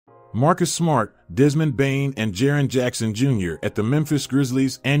Marcus Smart, Desmond Bane, and Jaren Jackson Jr. at the Memphis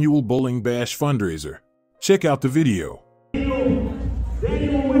Grizzlies annual Bowling Bash fundraiser. Check out the video.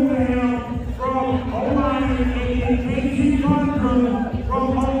 Daniel with the helm from Orion, KC Contra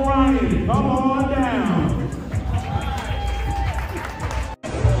from Orion. Come on down.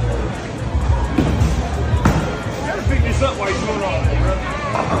 You gotta pick this up while you're doing all that, bro.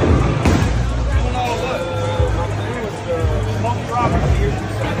 Doing all of what? Smoke Roberts here.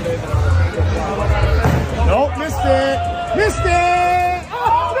 Nope, missed it. Missed it.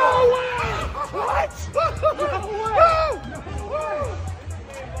 Oh, no way. What?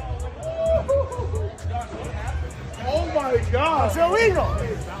 Oh my God! It's illegal!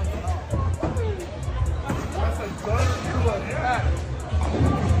 That's a gun.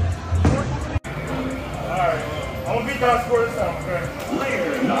 Alright, I'm gonna beat that score this time, okay?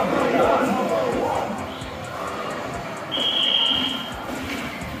 Player number 1.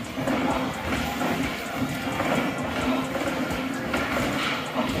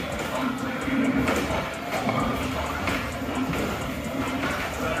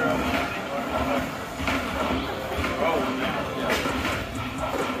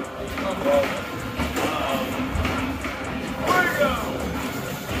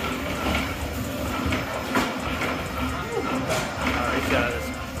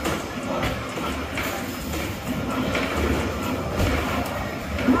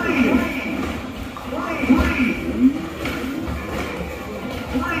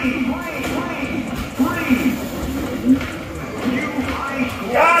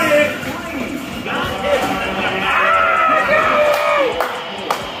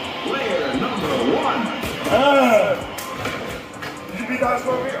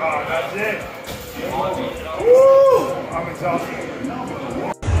 Oh, that's it. Woo! I'm exhausted.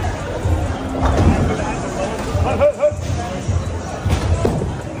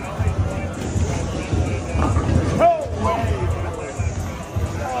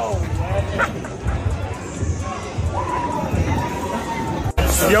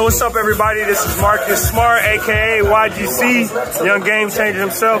 Yo, what's up, everybody? This is Marcus Smart, aka YGC, young game changer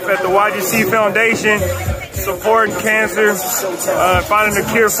himself at the YGC Foundation, supporting cancer, finding a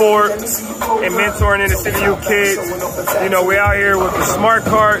cure for it, and mentoring inner city youth kids. You know, we're out here with the smart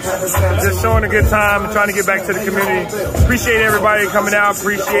cards, just showing a good time and trying to get back to the community. Appreciate everybody coming out.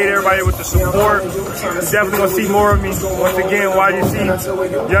 Appreciate everybody with the support. Definitely gonna see more of me. Once again,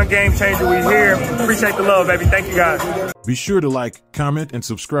 YGC, young game changer. We here. Appreciate the love, baby. Thank you, guys. Be sure to like, comment, and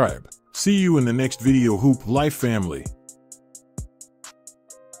subscribe. See you in the next video, Hoop Life family.